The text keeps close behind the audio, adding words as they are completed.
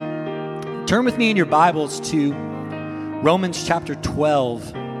Turn with me in your Bibles to Romans chapter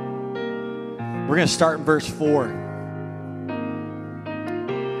 12. We're going to start in verse 4.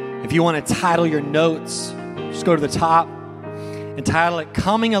 If you want to title your notes, just go to the top and title it,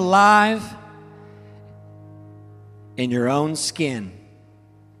 Coming Alive in Your Own Skin.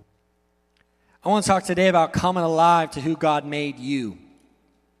 I want to talk today about coming alive to who God made you.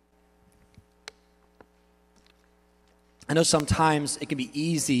 I know sometimes it can be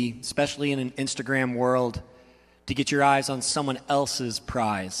easy, especially in an Instagram world, to get your eyes on someone else's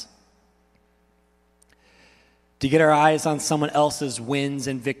prize. To get our eyes on someone else's wins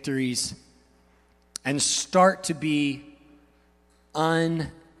and victories and start to be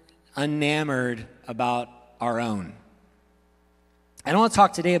enamored about our own. And I want to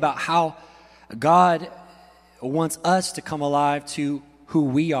talk today about how God wants us to come alive to who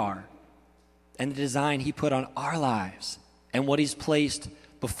we are and the design He put on our lives and what He's placed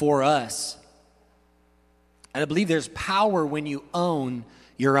before us. And I believe there's power when you own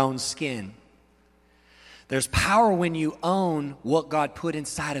your own skin. There's power when you own what God put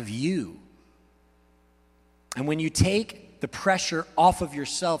inside of you. And when you take the pressure off of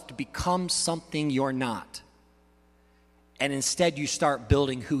yourself to become something you're not, and instead you start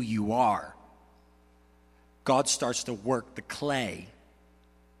building who you are, God starts to work the clay,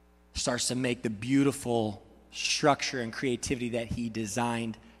 starts to make the beautiful structure and creativity that He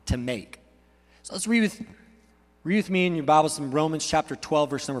designed to make. So let's read with me in your Bibles in Romans chapter 12,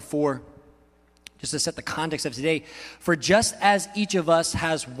 verse number 4, just to set the context of today. For just as each of us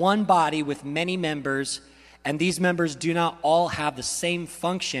has one body with many members, and these members do not all have the same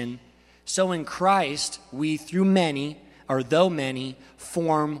function, so in Christ we, though many,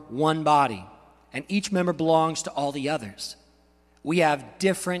 form one body, and each member belongs to all the others. We have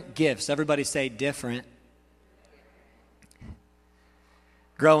different gifts. Everybody say different.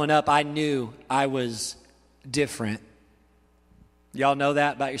 Growing up, I knew I was different. Y'all know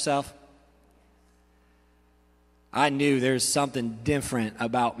that about yourself? I knew there's something different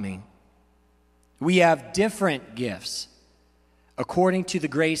about me. We have different gifts according to the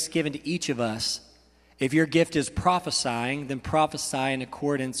grace given to each of us. If your gift is prophesying, then prophesy in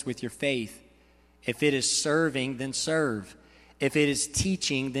accordance with your faith. If it is serving, then serve. If it is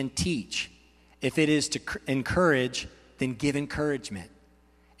teaching, then teach. If it is to encourage, then give encouragement.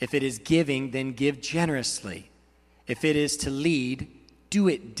 If it is giving, then give generously. If it is to lead, do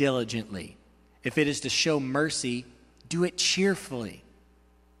it diligently. If it is to show mercy, do it cheerfully.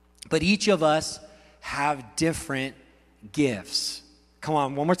 But each of us have different gifts. Come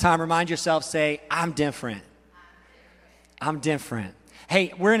on, one more time, remind yourself, say, I'm different. I'm different.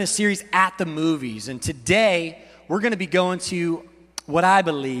 Hey, we're in a series at the movies, and today we're going to be going to what I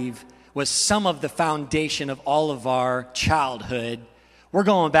believe was some of the foundation of all of our childhood. We're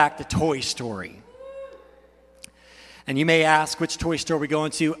going back to Toy Story. And you may ask, which Toy Story we're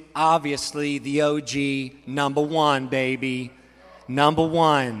going to? Obviously, the OG, number one, baby. Number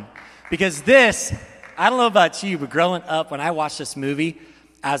one. Because this, I don't know about you, but growing up, when I watched this movie,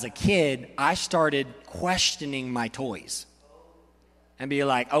 as a kid, I started questioning my toys. And be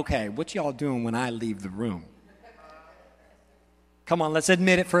like, okay, what y'all doing when I leave the room? Come on, let's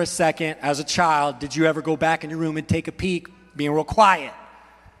admit it for a second. As a child, did you ever go back in your room and take a peek, being real quiet,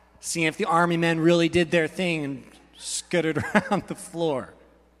 seeing if the army men really did their thing and scuttered around the floor?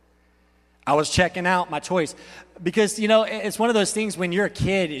 I was checking out my toys because, you know, it's one of those things when you're a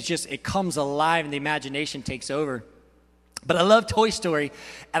kid, it comes alive and the imagination takes over. But I love Toy Story,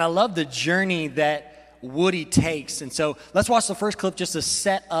 and I love the journey that Woody takes. And so let's watch the first clip just to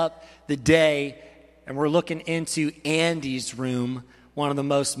set up the day. And we're looking into Andy's room, one of the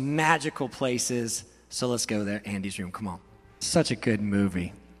most magical places. So let's go there, Andy's room. Come on. Such a good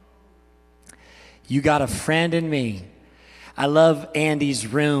movie. You Got a Friend in Me. I love Andy's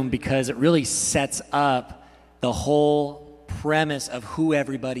room because it really sets up the whole premise of who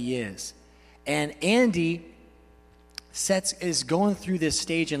everybody is. And Andy is going through this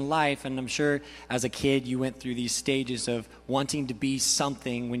stage in life, and I'm sure as a kid you went through these stages of wanting to be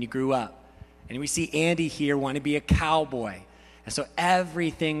something when you grew up. And we see Andy here wanting to be a cowboy. And so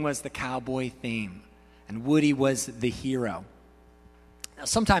everything was the cowboy theme. And Woody was the hero. Now,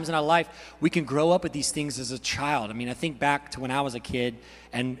 sometimes in our life, we can grow up with these things as a child. I mean, I think back to when I was a kid,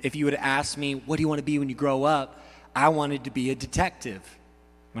 and if you would ask me, what do you want to be when you grow up? I wanted to be a detective.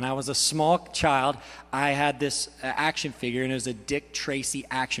 When I was a small child, I had this action figure, and it was a Dick Tracy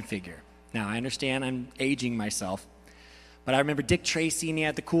action figure. Now, I understand I'm aging myself, but I remember Dick Tracy, and he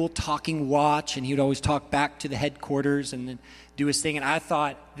had the cool talking watch, and he would always talk back to the headquarters and then do his thing, and I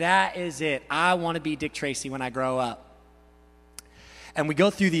thought, that is it. I want to be Dick Tracy when I grow up. And we go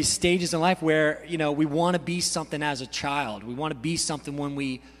through these stages in life where, we want to be something as a child. We want to be something when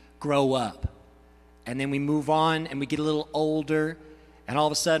we grow up. And then we move on and we get a little older. And all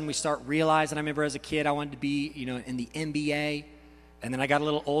of a sudden we start realizing, I remember as a kid, I wanted to be, in the NBA. And then I got a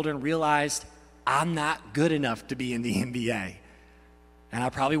little older and realized I'm not good enough to be in the NBA. And I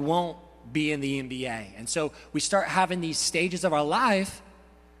probably won't be in the NBA. And so we start having these stages of our life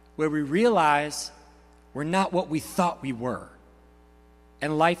where we realize we're not what we thought we were.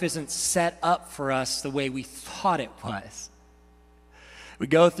 And life isn't set up for us the way we thought it was. We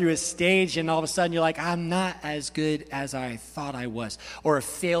go through a stage and all of a sudden you're like, I'm not as good as I thought I was. Or a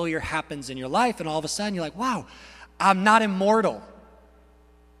failure happens in your life and all of a sudden you're like, wow, I'm not immortal.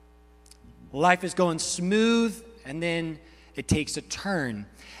 Life is going smooth and then it takes a turn.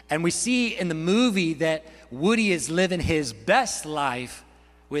 And we see in the movie that Woody is living his best life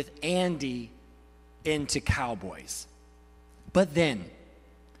with Andy into Cowboys. But then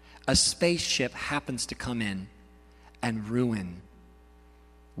a spaceship happens to come in and ruin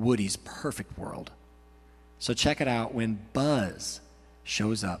Woody's perfect world. So check it out when Buzz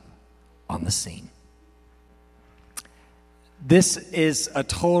shows up on the scene. This is a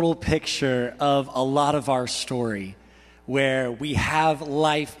total picture of a lot of our story where we have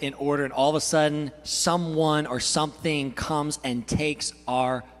life in order and all of a sudden someone or something comes and takes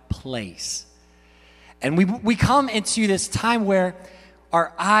our place. And we come into this time where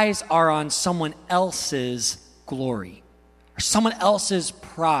our eyes are on someone else's glory or someone else's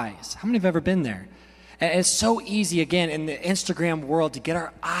prize. How many have ever been there? And it's so easy, again, in the Instagram world to get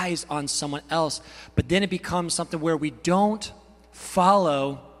our eyes on someone else, but then it becomes something where we don't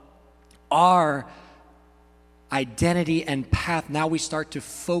follow our identity and path. Now we start to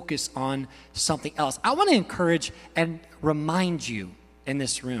focus on something else. I want to encourage and remind you in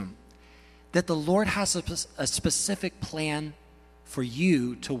this room that the Lord has a specific plan for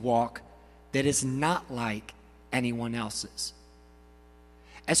you to walk that is not like anyone else's.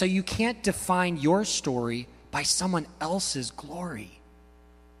 And so you can't define your story by someone else's glory.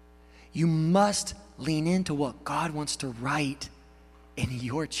 You must lean into what God wants to write in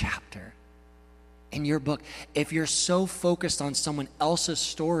your chapter, in your book. If you're so focused on someone else's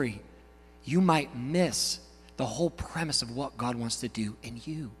story, you might miss the whole premise of what God wants to do in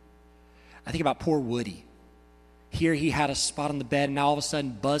you. I think about poor Woody. Here he had a spot on the bed, and now all of a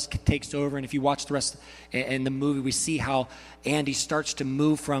sudden Buzz takes over. And if you watch the rest in the movie, we see how Andy starts to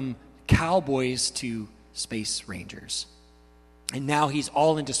move from Cowboys to Space Rangers. And now he's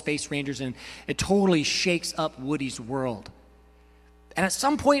all into Space Rangers, and it totally shakes up Woody's world. And at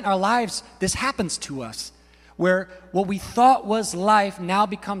some point in our lives, this happens to us, where what we thought was life now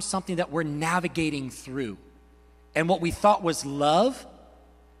becomes something that we're navigating through. And what we thought was love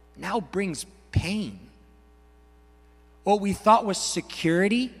now brings pain. What we thought was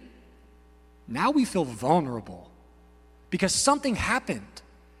security, now we feel vulnerable because something happened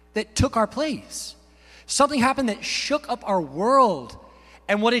that took our place. Something happened that shook up our world.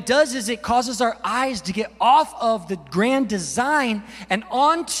 And what it does is it causes our eyes to get off of the grand design and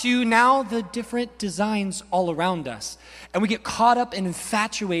onto now the different designs all around us. And we get caught up and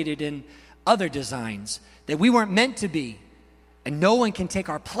infatuated in other designs that we weren't meant to be. And no one can take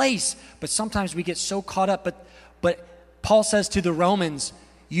our place, but sometimes we get so caught up. But Paul says to the Romans,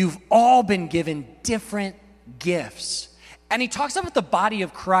 you've all been given different gifts. And he talks about the body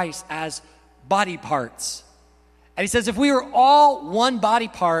of Christ as body parts. And he says if we were all one body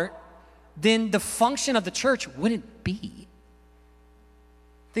part, then the function of the church wouldn't be.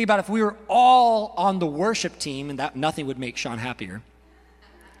 Think about if we were all on the worship team, and that nothing would make Sean happier.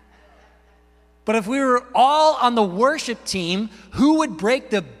 But if we were all on the worship team, who would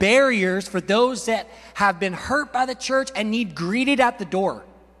break the barriers for those that have been hurt by the church and need greeted at the door?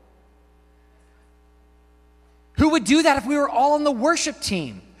 Who would do that if we were all on the worship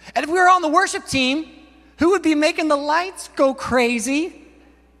team? And if we were on the worship team, who would be making the lights go crazy?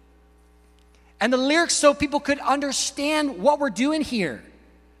 And the lyrics so people could understand what we're doing here.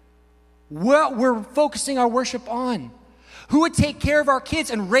 What we're focusing our worship on. Who would take care of our kids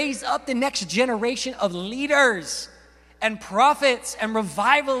and raise up the next generation of leaders and prophets and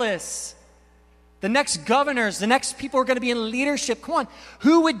revivalists? The next governors, the next people who are going to be in leadership. Come on,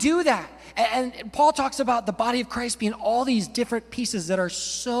 who would do that? And Paul talks about the body of Christ being all these different pieces that are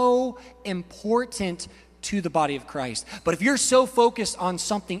so important to the body of Christ. But if you're so focused on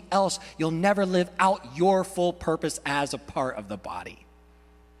something else, you'll never live out your full purpose as a part of the body.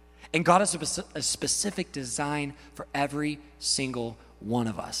 And God has a specific design for every single one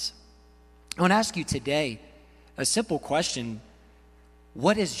of us. I want to ask you today a simple question.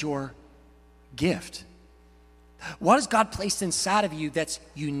 What is your gift What has God placed inside of you that's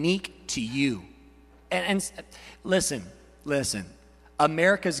unique to you? And listen,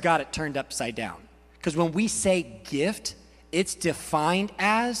 America's got it turned upside down. Because when we say gift, it's defined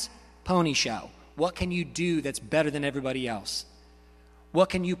as pony show. What can you do that's better than everybody else? What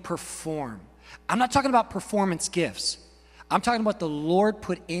can you perform? I'm not talking about performance gifts. I'm talking about the Lord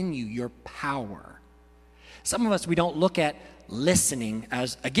put in you, your power. Some of us, we don't look at listening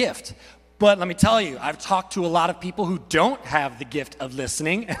as a gift. But let me tell you, I've talked to a lot of people who don't have the gift of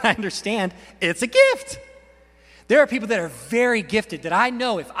listening, and I understand it's a gift. There are people that are very gifted that I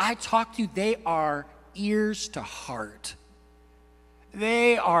know if I talk to, they are ears to heart.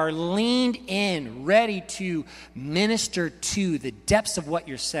 They are leaned in, ready to minister to the depths of what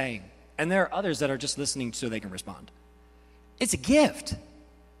you're saying. And there are others that are just listening so they can respond. It's a gift.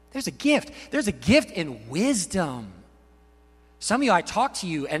 There's a gift. There's a gift in wisdom. Some of you, I talk to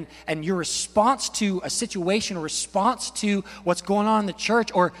you, and your response to a situation, or response to what's going on in the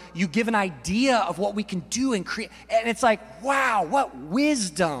church, or you give an idea of what we can do and create, and it's like, wow, what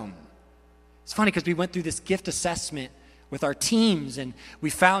wisdom. It's funny because we went through this gift assessment with our teams, and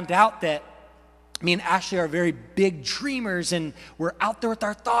we found out that me and Ashley are very big dreamers, and we're out there with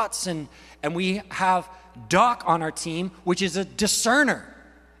our thoughts, and we have Doc on our team, which is a discerner,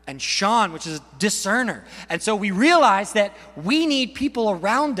 and Sean, which is a discerner. And so we realized that we need people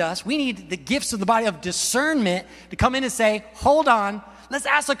around us, we need the gifts of the body of discernment to come in and say, hold on, let's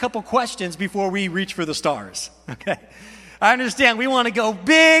ask a couple questions before we reach for the stars, okay? I understand we want to go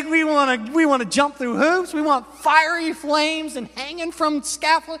big, we want to jump through hoops, we want fiery flames and hanging from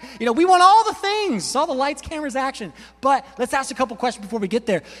scaffold. We want all the things, all the lights, cameras, action. But let's ask a couple questions before we get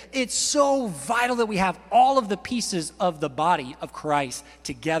there. It's so vital that we have all of the pieces of the body of Christ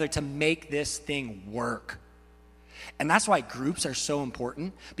together to make this thing work. And that's why groups are so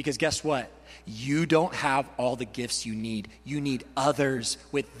important, because guess what? You don't have all the gifts you need. You need others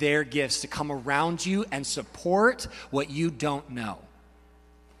with their gifts to come around you and support what you don't know,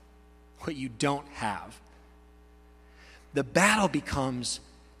 what you don't have. The battle becomes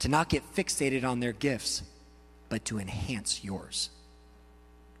to not get fixated on their gifts, but to enhance yours.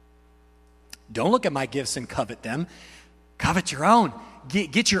 Don't look at my gifts and covet them. Covet your own.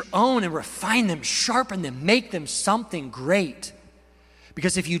 Get your own and refine them, sharpen them, make them something great.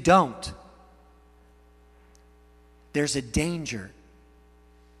 Because if you don't, there's a danger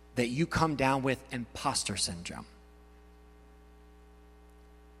that you come down with imposter syndrome.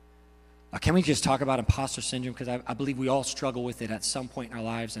 Now, can we just talk about imposter syndrome? Because I believe we all struggle with it at some point in our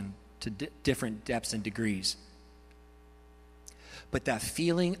lives and to different depths and degrees. But that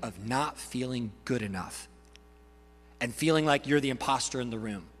feeling of not feeling good enough and feeling like you're the imposter in the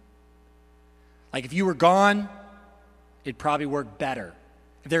room. Like if you were gone, it'd probably work better.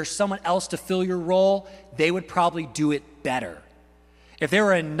 If there's someone else to fill your role, they would probably do it better. If there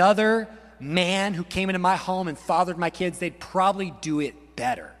were another man who came into my home and fathered my kids, they'd probably do it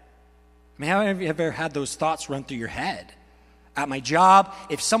better. I mean, have you ever had those thoughts run through your head? At my job,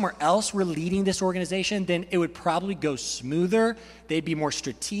 if somewhere else were leading this organization, then it would probably go smoother. They'd be more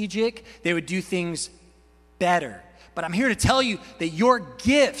strategic. They would do things better. But I'm here to tell you that your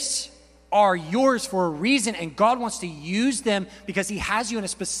gifts are yours for a reason, and God wants to use them because he has you in a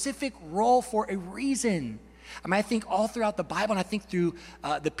specific role for a reason. I mean, I think all throughout the Bible, and I think through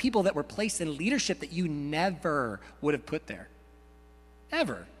the people that were placed in leadership that you never would have put there.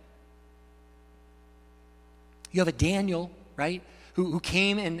 Ever. You have a Daniel, right, who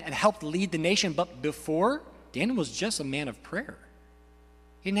came and helped lead the nation, but before, Daniel was just a man of prayer.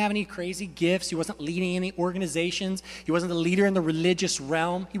 He didn't have any crazy gifts. He wasn't leading any organizations. He wasn't the leader in the religious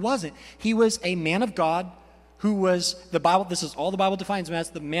realm. He wasn't. He was a man of God who was, the Bible, this is all the Bible defines him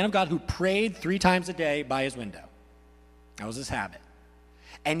as, the man of God who prayed 3 times a day by his window. That was his habit.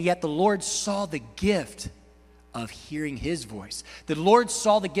 And yet the Lord saw the gift of hearing his voice. The Lord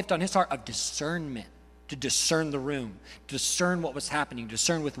saw the gift on his heart of discernment, to discern the room, discern what was happening,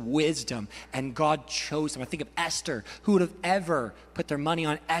 discern with wisdom, and God chose him. I think of Esther. Who would have ever put their money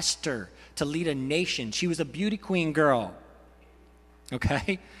on Esther to lead a nation? She was a beauty queen girl,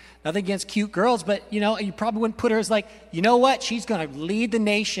 okay? Nothing against cute girls, but, you probably wouldn't put her as like, you know what? She's going to lead the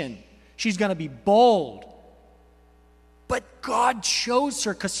nation. She's going to be bold. But God chose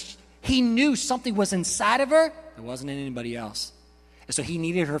her because he knew something was inside of her that wasn't in anybody else. And so he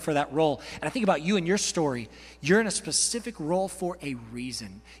needed her for that role. And I think about you and your story. You're in a specific role for a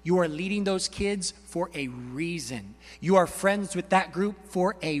reason. You are leading those kids for a reason. You are friends with that group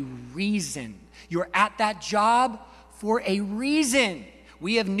for a reason. You're at that job for a reason.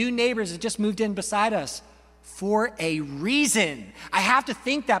 We have new neighbors that just moved in beside us for a reason. I have to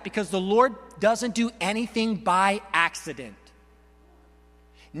think that because the Lord doesn't do anything by accident.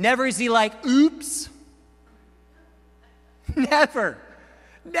 Never is he like, oops. Never.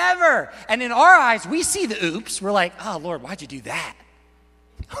 Never. And in our eyes, we see the oops. We're like, oh, Lord, why'd you do that?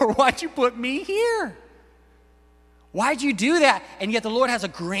 Or why'd you put me here? Why'd you do that? And yet the Lord has a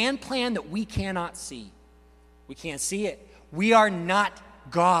grand plan that we cannot see. We can't see it. We are not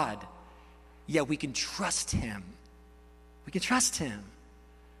God, yet we can trust him. We can trust him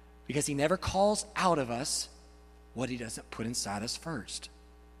because he never calls out of us what he doesn't put inside us first,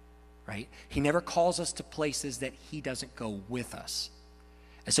 right? He never calls us to places that he doesn't go with us.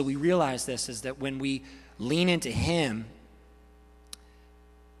 And so we realize this is that when we lean into him,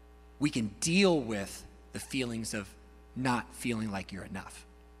 we can deal with the feelings of not feeling like you're enough.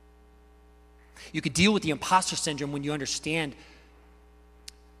 You could deal with the imposter syndrome when you understand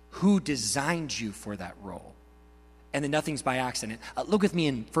who designed you for that role. And then nothing's by accident. Look with me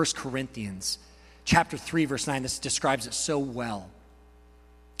in 1 Corinthians chapter 3, verse 9. This describes it so well.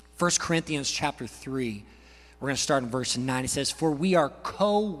 1 Corinthians chapter 3, we're going to start in verse 9. It says, for we are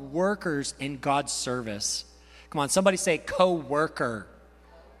co-workers in God's service. Come on, somebody say co-worker.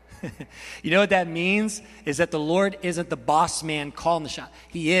 You know what that means? Is that the Lord isn't the boss man calling the shot.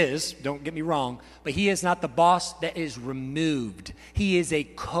 He is, don't get me wrong, but he is not the boss that is removed. He is a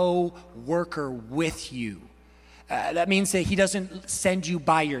co-worker with you. That means that he doesn't send you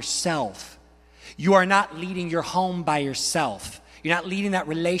by yourself. You are not leading your home by yourself. You're not leading that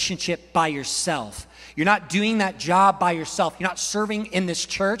relationship by yourself. You're not doing that job by yourself. You're not serving in this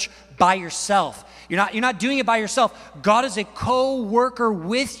church by yourself. You're not doing it by yourself. God is a co-worker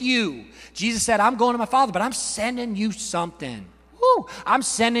with you. Jesus said, I'm going to my Father, but I'm sending you something. Woo! I'm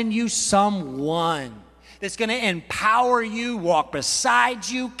sending you someone that's going to empower you, walk beside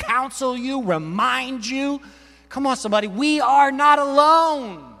you, counsel you, remind you. Come on, somebody. We are not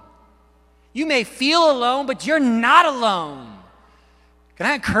alone. You may feel alone, but you're not alone. Can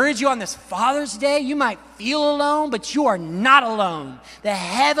I encourage you on this Father's Day? You might feel alone, but you are not alone. The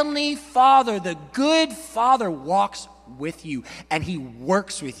Heavenly Father, the good Father, walks with you, and he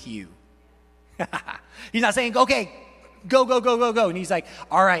works with you. He's not saying, okay, go. And he's like,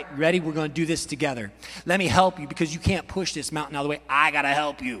 all right, ready? We're going to do this together. Let me help you because you can't push this mountain out of the way. I got to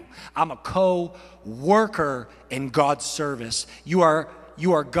help you. I'm a co-worker in God's service. You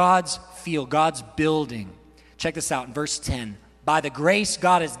are God's field, God's building. Check this out in verse 10. By the grace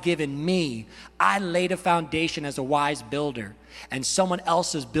God has given me, I laid a foundation as a wise builder, and someone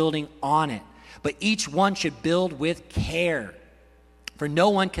else is building on it. But each one should build with care. For no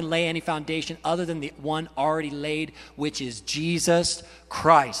one can lay any foundation other than the one already laid, which is Jesus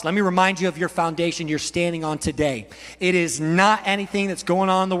Christ. Let me remind you of your foundation you're standing on today. It is not anything that's going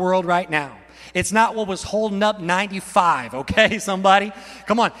on in the world right now. It's not what was holding up 95, okay, somebody?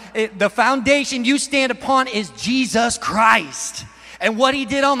 Come on. The foundation you stand upon is Jesus Christ and what he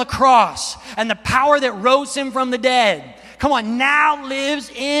did on the cross and the power that rose him from the dead. Come on, now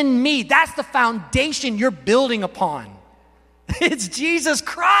lives in me. That's the foundation you're building upon. It's Jesus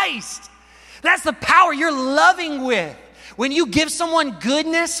Christ. That's the power you're loving with. When you give someone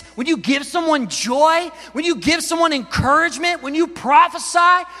goodness, when you give someone joy, when you give someone encouragement, when you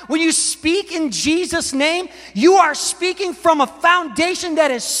prophesy, when you speak in Jesus' name, you are speaking from a foundation that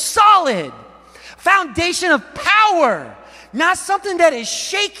is solid, foundation of power, not something that is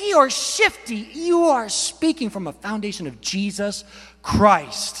shaky or shifty. You are speaking from a foundation of Jesus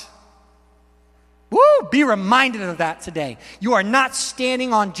Christ. Woo! Be reminded of that today. You are not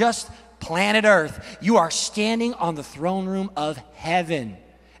standing on just planet Earth. You are standing on the throne room of heaven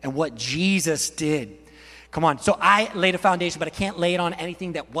and what Jesus did. Come on. So I laid a foundation, but I can't lay it on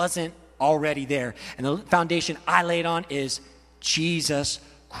anything that wasn't already there. And the foundation I laid on is Jesus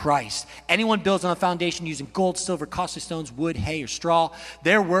Christ. Anyone builds on a foundation using gold, silver, costly stones, wood, hay, or straw,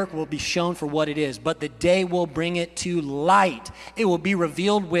 their work will be shown for what it is, but the day will bring it to light. It will be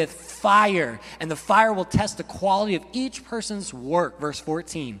revealed with fire, and the fire will test the quality of each person's work. Verse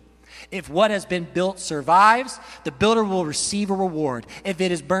 14. If what has been built survives, the builder will receive a reward. If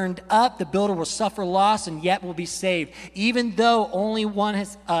it is burned up, the builder will suffer loss and yet will be saved, even though only one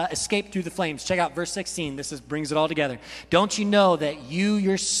has escaped through the flames. Check out verse 16. This brings it all together. Don't you know that you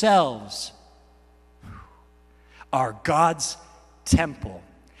yourselves are God's temple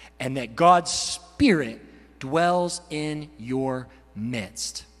and that God's Spirit dwells in your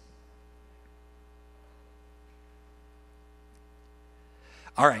midst?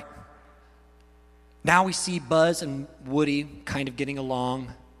 All right. Now we see Buzz and Woody kind of getting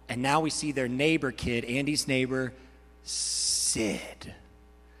along, and now we see their neighbor kid, Andy's neighbor, Sid.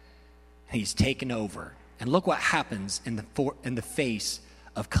 He's taken over. And look what happens in the face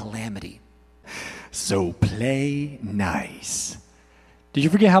of calamity. So play nice. Did you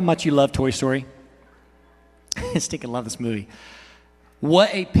forget how much you love Toy Story? I still love this movie.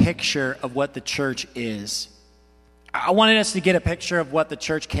 What a picture of what the church is. I wanted us to get a picture of what the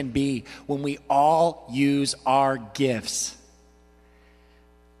church can be when we all use our gifts.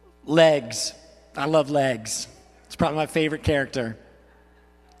 Legs. I love Legs. It's probably my favorite character.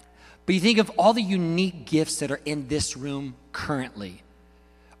 But you think of all the unique gifts that are in this room currently.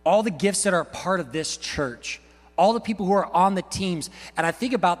 All the gifts that are a part of this church, all the people who are on the teams. And I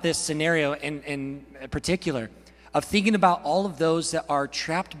think about this scenario in particular of thinking about all of those that are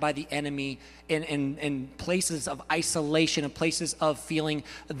trapped by the enemy in places of isolation, in places of feeling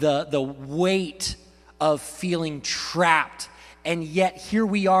the weight of feeling trapped. And yet here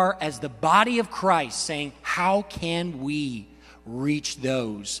we are as the body of Christ saying, how can we reach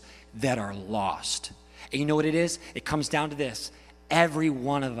those that are lost? And you know what it is? It comes down to this. Every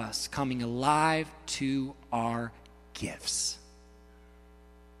one of us coming alive to our gifts.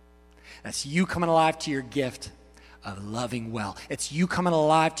 That's you coming alive to your gift of loving well. It's you coming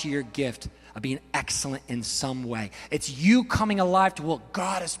alive to your gift of being excellent in some way. It's you coming alive to what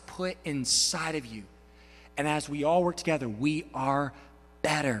God has put inside of you. And as we all work together, we are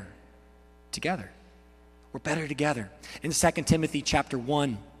better together. We're better together. In 2 Timothy chapter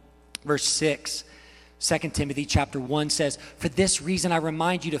 1, verse 6, 2 Timothy chapter 1 says, "For this reason I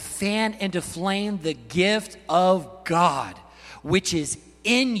remind you to fan into flame the gift of God, which is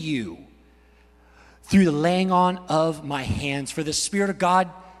in you, through the laying on of my hands. For the Spirit God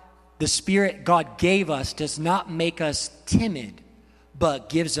gave us does not make us timid, but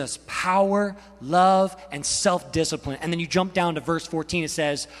gives us power, love, and self-discipline." And then you jump down to verse 14, it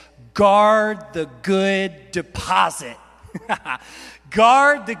says, "Guard the good deposit."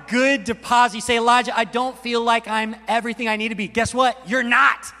 Guard the good deposit. You say, "Elijah, I don't feel like I'm everything I need to be." Guess what? You're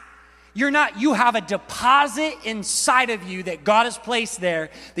not. You're not. You have a deposit inside of you that God has placed there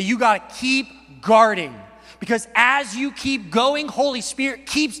that you got to keep guarding. Because as you keep going, Holy Spirit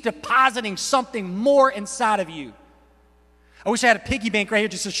keeps depositing something more inside of you. I wish I had a piggy bank right here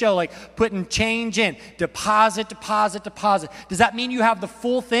just to show, like putting change in. Deposit, deposit, deposit. Does that mean you have the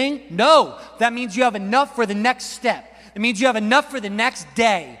full thing? No. That means you have enough for the next step. It means you have enough for the next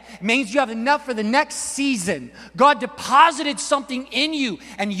day. It means you have enough for the next season. God deposited something in you,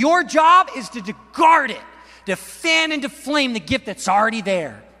 and your job is to guard it, to fan into flame the gift that's already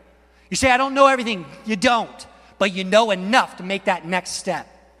there. You say, "I don't know everything." You don't, but you know enough to make that next step.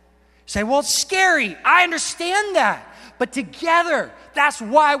 You say, "Well, it's scary." I understand that. But together, that's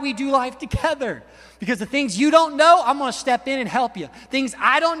why we do life together. Because the things you don't know, I'm going to step in and help you. Things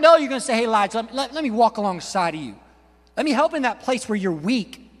I don't know, you're going to say, "Hey, Elijah, let me walk alongside of you. Let me help in that place where you're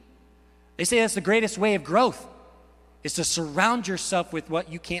weak." They say that's the greatest way of growth, is to surround yourself with what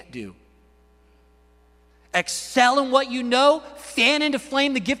you can't do. Excel in what you know, fan into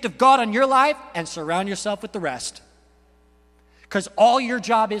flame the gift of God on your life, and surround yourself with the rest. Because all your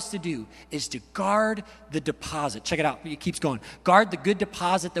job is to do is to guard the deposit. Check it out. It keeps going. Guard the good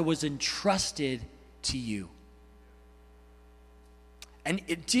deposit that was entrusted to you. And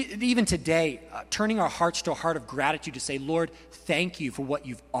even today, turning our hearts to a heart of gratitude to say, "Lord, thank you for what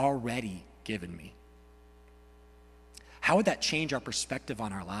you've already given me." How would that change our perspective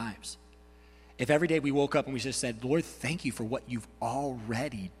on our lives? If every day we woke up and we just said, "Lord, thank you for what you've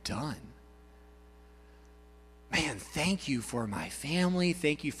already done. Man, thank you for my family.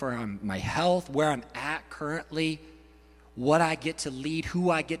 Thank you for my health, where I'm at currently, what I get to lead, who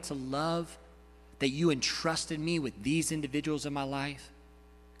I get to love, that you entrusted me with these individuals in my life."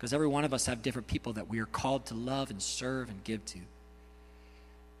 Because every one of us have different people that we are called to love and serve and give to.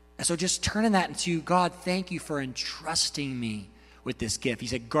 And so just turning that into, "God, thank you for entrusting me with this gift." He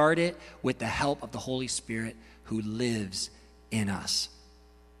said, guard it with the help of the Holy Spirit who lives in us.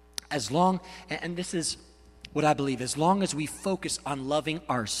 As long, and this is what I believe, as long as we focus on loving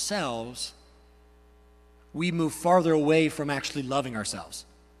ourselves, we move farther away from actually loving ourselves.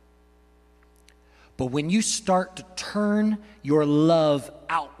 But when you start to turn your love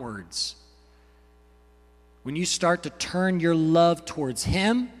outwards, when you start to turn your love towards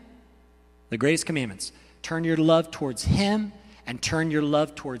Him, the greatest commandments, turn your love towards Him and turn your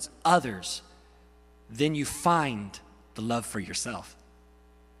love towards others, then you find the love for yourself.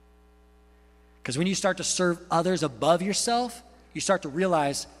 Because when you start to serve others above yourself, you start to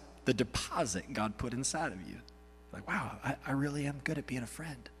realize the deposit God put inside of you. Like, wow, I really am good at being a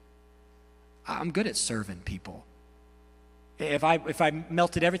friend. I'm good at serving people. If I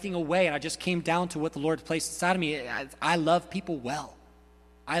melted everything away and I just came down to what the Lord placed inside of me, I love people well.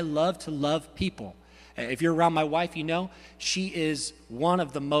 I love to love people. If you're around my wife, you know she is one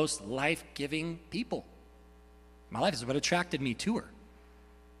of the most life-giving people. My life is what attracted me to her.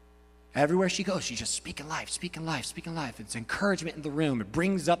 Everywhere she goes, she's just speaking life, speaking life, speaking life. It's encouragement in the room. It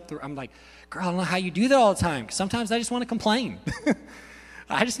brings up I'm like, girl, I don't know how you do that all the time. Sometimes I just want to complain.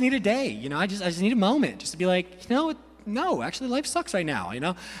 I just need a day, I just need a moment just to be like, no, actually life sucks right now,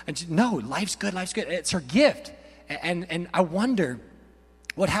 And no, life's good, life's good. It's her gift. And I wonder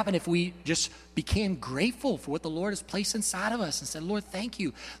what happened if we just became grateful for what the Lord has placed inside of us and said, Lord, thank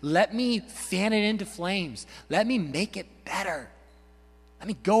you. Let me fan it into flames. Let me make it better. Let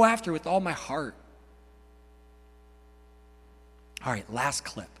me go after it with all my heart. All right, last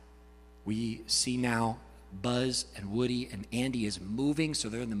clip. We see now Buzz and Woody and Andy is moving. So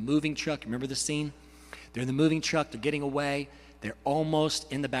they're in the moving truck. Remember the scene? They're in the moving truck. They're getting away. They're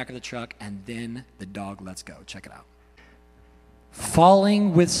almost in the back of the truck. And then the dog lets go. Check it out.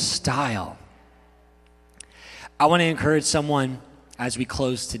 Falling with style. I want to encourage someone as we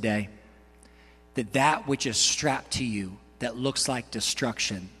close today that which is strapped to you that looks like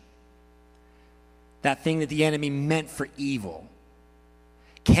destruction, that thing that the enemy meant for evil,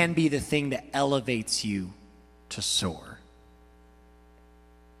 can be the thing that elevates you to soar.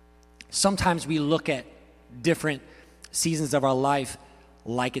 Sometimes we look at different seasons of our life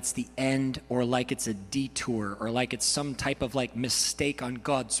like it's the end, or like it's a detour, or like it's some type of mistake on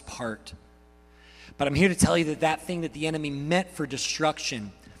God's part. But I'm here to tell you that thing that the enemy meant for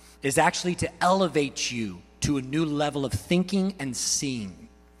destruction is actually to elevate you to a new level of thinking and seeing.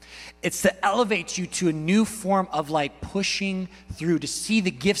 It's to elevate you to a new form of pushing through, to see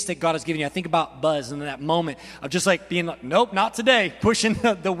the gifts that God has given you. I think about Buzz in that moment of just being like, nope, not today, pushing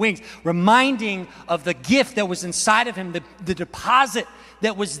the wings, reminding of the gift that was inside of him, the deposit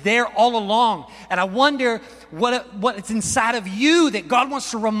that was there all along. And I wonder what it's inside of you that God wants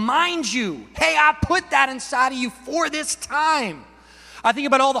to remind you, hey, I put that inside of you for this time. I think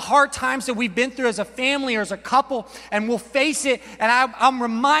about all the hard times that we've been through as a family or as a couple, and we'll face it. And I'm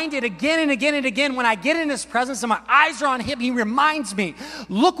reminded again and again and again when I get in his presence and my eyes are on him, he reminds me,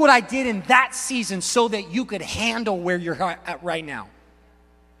 look what I did in that season so that you could handle where you're at right now.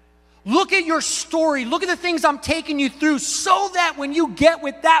 Look at your story. Look at the things I'm taking you through so that when you get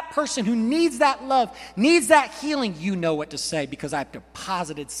with that person who needs that love, needs that healing, you know what to say because I've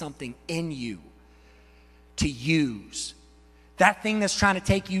deposited something in you to use. That thing that's trying to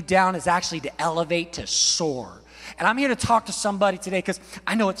take you down is actually to elevate, to soar. And I'm here to talk to somebody today because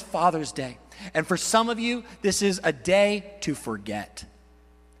I know it's Father's Day. And for some of you, this is a day to forget.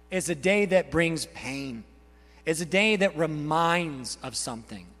 It's a day that brings pain. It's a day that reminds of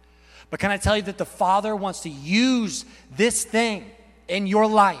something. But can I tell you that the Father wants to use this thing in your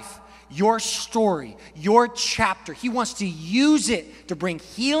life, your story, your chapter. He wants to use it to bring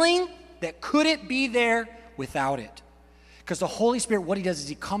healing that couldn't be there without it. Because the Holy Spirit, what he does is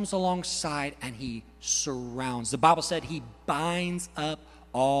he comes alongside and he surrounds. The Bible said he binds up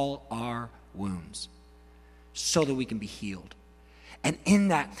all our wounds so that we can be healed. And in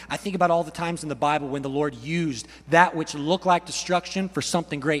that, I think about all the times in the Bible when the Lord used that which looked like destruction for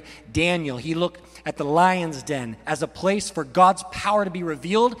something great. Daniel, he looked at the lion's den as a place for God's power to be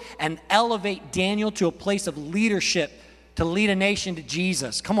revealed and elevate Daniel to a place of leadership to lead a nation to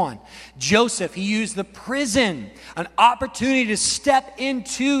Jesus. Come on. Joseph, he used the prison, an opportunity to step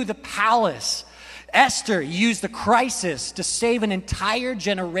into the palace. Esther used the crisis to save an entire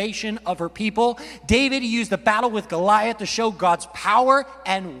generation of her people. David used the battle with Goliath to show God's power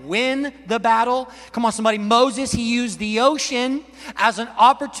and win the battle. Come on, somebody. Moses, he used the ocean as an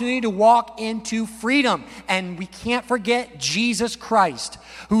opportunity to walk into freedom. And we can't forget Jesus Christ,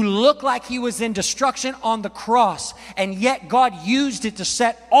 who looked like he was in destruction on the cross, and yet God used it to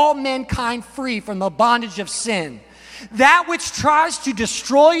set all mankind free from the bondage of sin. That which tries to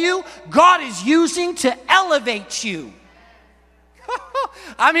destroy you, God is using to elevate you.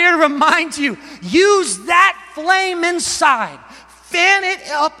 I'm here to remind you, use that flame inside. Fan it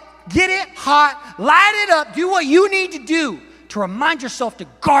up, get it hot, light it up, do what you need to do to remind yourself to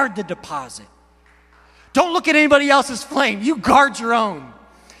guard the deposit. Don't look at anybody else's flame. You guard your own.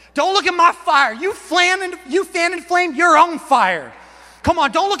 Don't look at my fire. You fan and flame your own fire. Come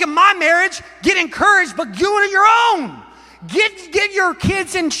on, don't look at my marriage. Get encouraged, but do it your own. Get your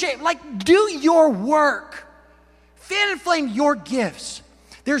kids in shape. Do your work. Fan and flame your gifts.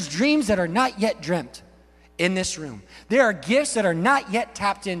 There's dreams that are not yet dreamt in this room. There are gifts that are not yet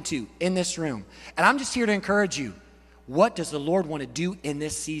tapped into in this room. And I'm just here to encourage you. What does the Lord want to do in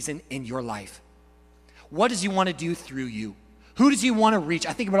this season in your life? What does he want to do through you? Who does he want to reach?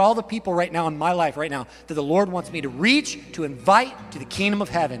 I think about all the people right now in my life right now that the Lord wants me to reach, to invite to the kingdom of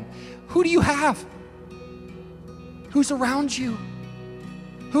heaven. Who do you have? Who's around you?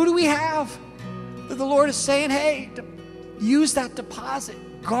 Who do we have that the Lord is saying, hey, use that deposit.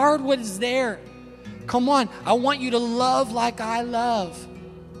 Guard what is there. Come on, I want you to love like I love.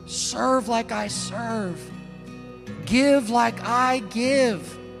 Serve like I serve. Give like I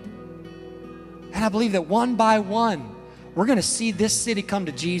give. And I believe that one by one, we're going to see this city come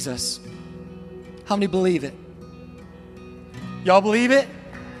to Jesus. How many believe it? Y'all believe it?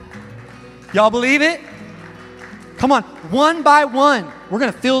 Y'all believe it? Come on, one by one, we're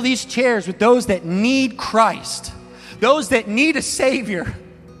going to fill these chairs with those that need Christ, those that need a Savior,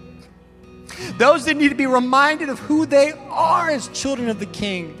 those that need to be reminded of who they are as children of the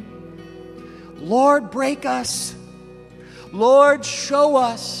King. Lord, break us. Lord, show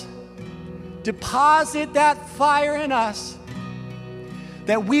us. Deposit that fire in us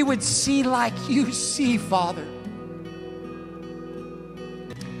that we would see like you see, Father.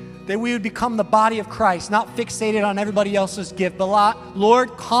 That we would become the body of Christ, not fixated on everybody else's gift, but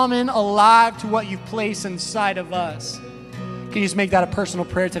Lord, coming alive to what you've placed inside of us. Can you just make that a personal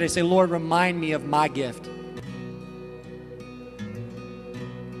prayer today? Say, Lord, remind me of my gift.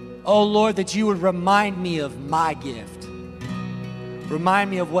 Oh, Lord, that you would remind me of my gift.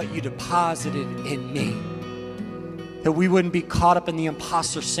 Remind me of what you deposited in me. That we wouldn't be caught up in the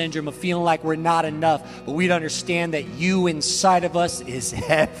imposter syndrome of feeling like we're not enough, but we'd understand that you inside of us is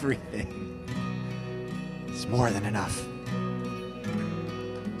everything. It's more than enough.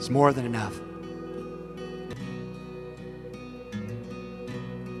 It's more than enough.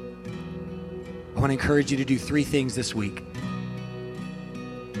 I want to encourage you to do 3 things this week.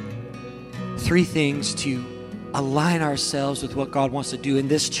 3 things to align ourselves with what God wants to do in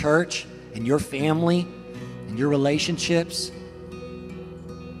this church, in your family, in your relationships.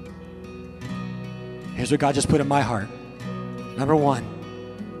 Here's what God just put in my heart. Number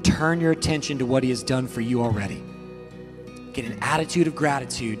 1, turn your attention to what He has done for you already. Get an attitude of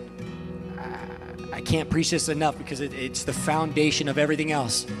gratitude. I can't preach this enough because it's the foundation of everything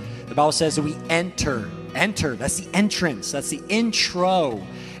else. The Bible says that we enter, that's the entrance, that's the intro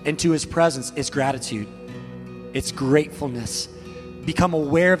into His presence. It's gratitude. It's gratefulness. Become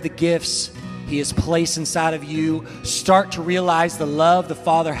aware of the gifts He has placed inside of you. Start to realize the love the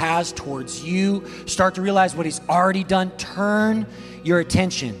Father has towards you. Start to realize what He's already done. Turn your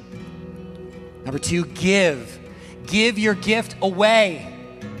attention. Number 2, give. Give your gift away.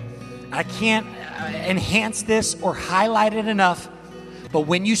 I can't enhance this or highlight it enough, but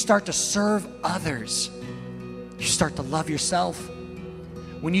when you start to serve others, you start to love yourself.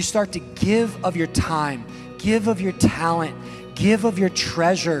 When you start to give of your time, give of your talent, give of your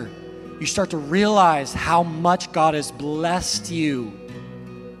treasure, you start to realize how much God has blessed you.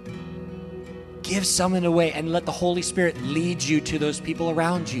 Give something away and let the Holy Spirit lead you to those people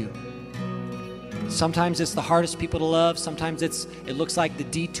around you. Sometimes it's the hardest people to love. Sometimes it looks like the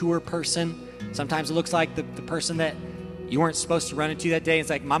detour person. Sometimes it looks like the person that you weren't supposed to run into that day. It's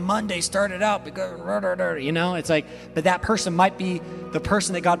like, my Monday started out because, it's like, but that person might be the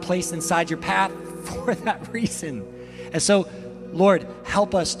person that God placed inside your path for that reason. And so, Lord,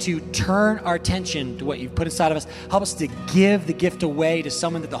 help us to turn our attention to what you've put inside of us. Help us to give the gift away to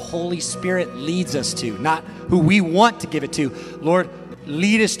someone that the Holy Spirit leads us to, not who we want to give it to. Lord,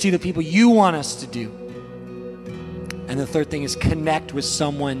 lead us to the people you want us to do. And the third thing is connect with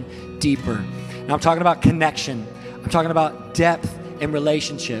someone deeper. Now I'm talking about connection. I'm talking about depth in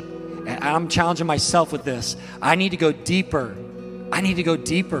relationship. And I'm challenging myself with this. I need to go deeper. I need to go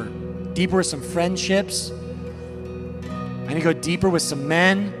deeper. Deeper with some friendships. I need to go deeper with some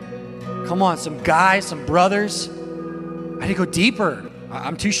men. Come on, some guys, some brothers. I need to go deeper.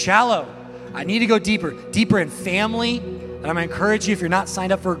 I'm too shallow. I need to go deeper. Deeper in family. And I'm going to encourage you, if you're not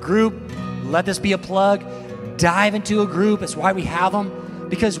signed up for a group, let this be a plug. Dive into a group. That's why we have them.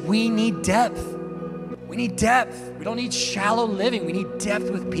 Because we need depth. We need depth. We don't need shallow living. We need depth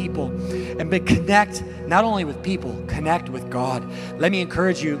with people. And but connect not only with people, connect with God. Let me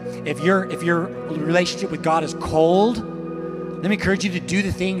encourage you, if your relationship with God is cold, let me encourage you to do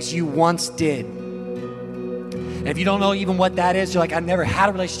the things you once did. And if you don't know even what that is, you're like, I've never had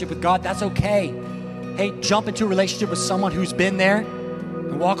a relationship with God, that's okay. Hey, jump into a relationship with someone who's been there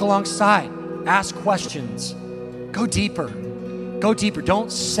and walk alongside. Ask questions. Go deeper. Go deeper.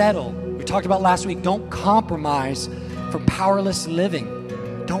 Don't settle. We talked about last week, don't compromise for powerless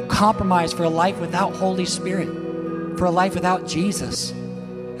living. Don't compromise for a life without Holy Spirit, for a life without Jesus.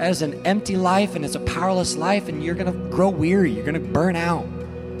 That is an empty life and it's a powerless life, and you're going to grow weary. You're going to burn out.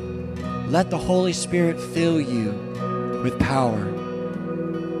 Let the Holy Spirit fill you with power.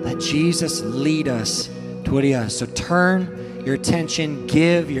 Let Jesus lead us to what He has. So turn your attention,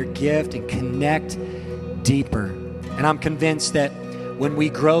 give your gift, and connect deeper. And I'm convinced that when we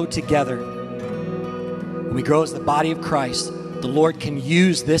grow together, when we grow as the body of Christ, the Lord can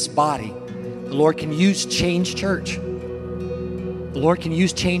use this body. The Lord can use Change Church. The Lord can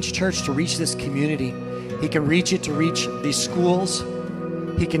use Change Church to reach this community. He can reach it to reach these schools.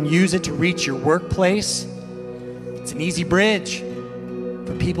 He can use it to reach your workplace. It's an easy bridge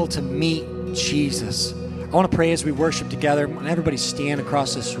for people to meet Jesus. I want to pray as we worship together. I want everybody stand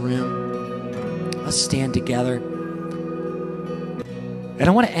across this room. Let's stand together. And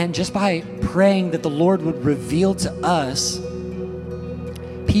I want to end just by praying that the Lord would reveal to us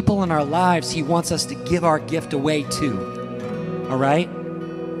people in our lives He wants us to give our gift away to. All right?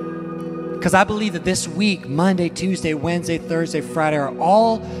 Because I believe that this week, Monday, Tuesday, Wednesday, Thursday, Friday, are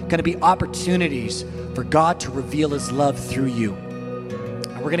all going to be opportunities for God to reveal His love through you.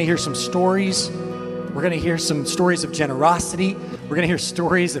 And we're going to hear some stories. We're going to hear some stories of generosity. We're going to hear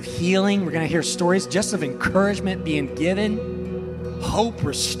stories of healing. We're going to hear stories just of encouragement being given, hope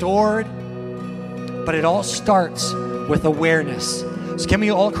restored. But it all starts with awareness. So can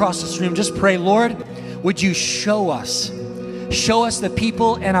we all across this room just pray, Lord, would you show us the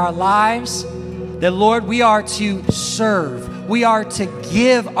people in our lives that, Lord, we are to serve. We are to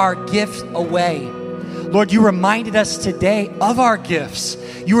give our gift away. Lord, you reminded us today of our gifts.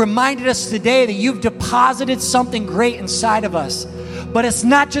 You reminded us today that you've deposited something great inside of us. But it's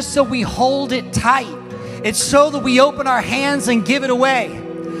not just so we hold it tight. It's so that we open our hands and give it away.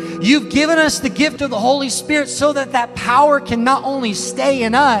 You've given us the gift of the Holy Spirit so that that power can not only stay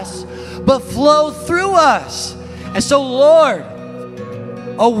in us, but flow through us. And so, Lord,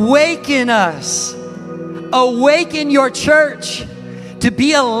 awaken us. Awaken your church to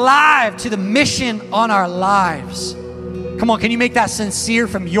be alive to the mission on our lives. Come on, can you make that sincere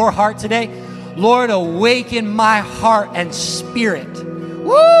from your heart today? Lord, awaken my heart and spirit.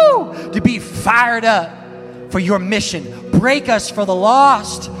 Woo! To be fired up for your mission. Break us for the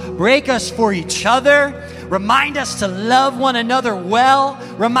lost. Break us for each other. Remind us to love one another well.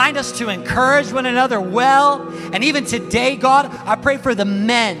 Remind us to encourage one another well. And even today, God, I pray for the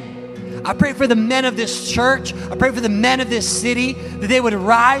men. I pray for the men of this church. I pray for the men of this city, that they would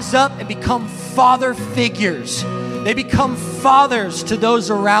rise up and become father figures. They become fathers to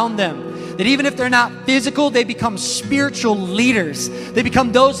those around them. That even if they're not physical, they become spiritual leaders. They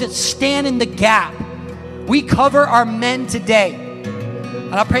become those that stand in the gap. We cover our men today.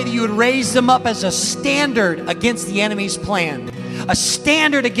 And I pray that you would raise them up as a standard against the enemy's plan, a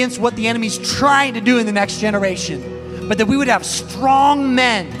standard against what the enemy's trying to do in the next generation. But that we would have strong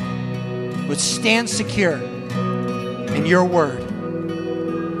men who would stand secure in your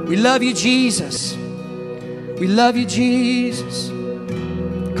word. We love you, Jesus. We love you, Jesus.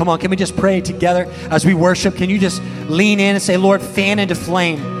 Come on, can we just pray together as we worship? Can you just lean in and say, Lord, fan into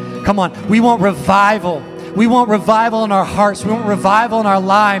flame. Come on, we want revival. We want revival in our hearts. We want revival in our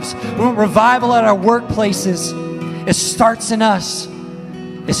lives. We want revival at our workplaces. It starts in us.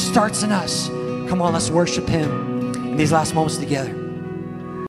 It starts in us. Come on, let's worship Him in these last moments together.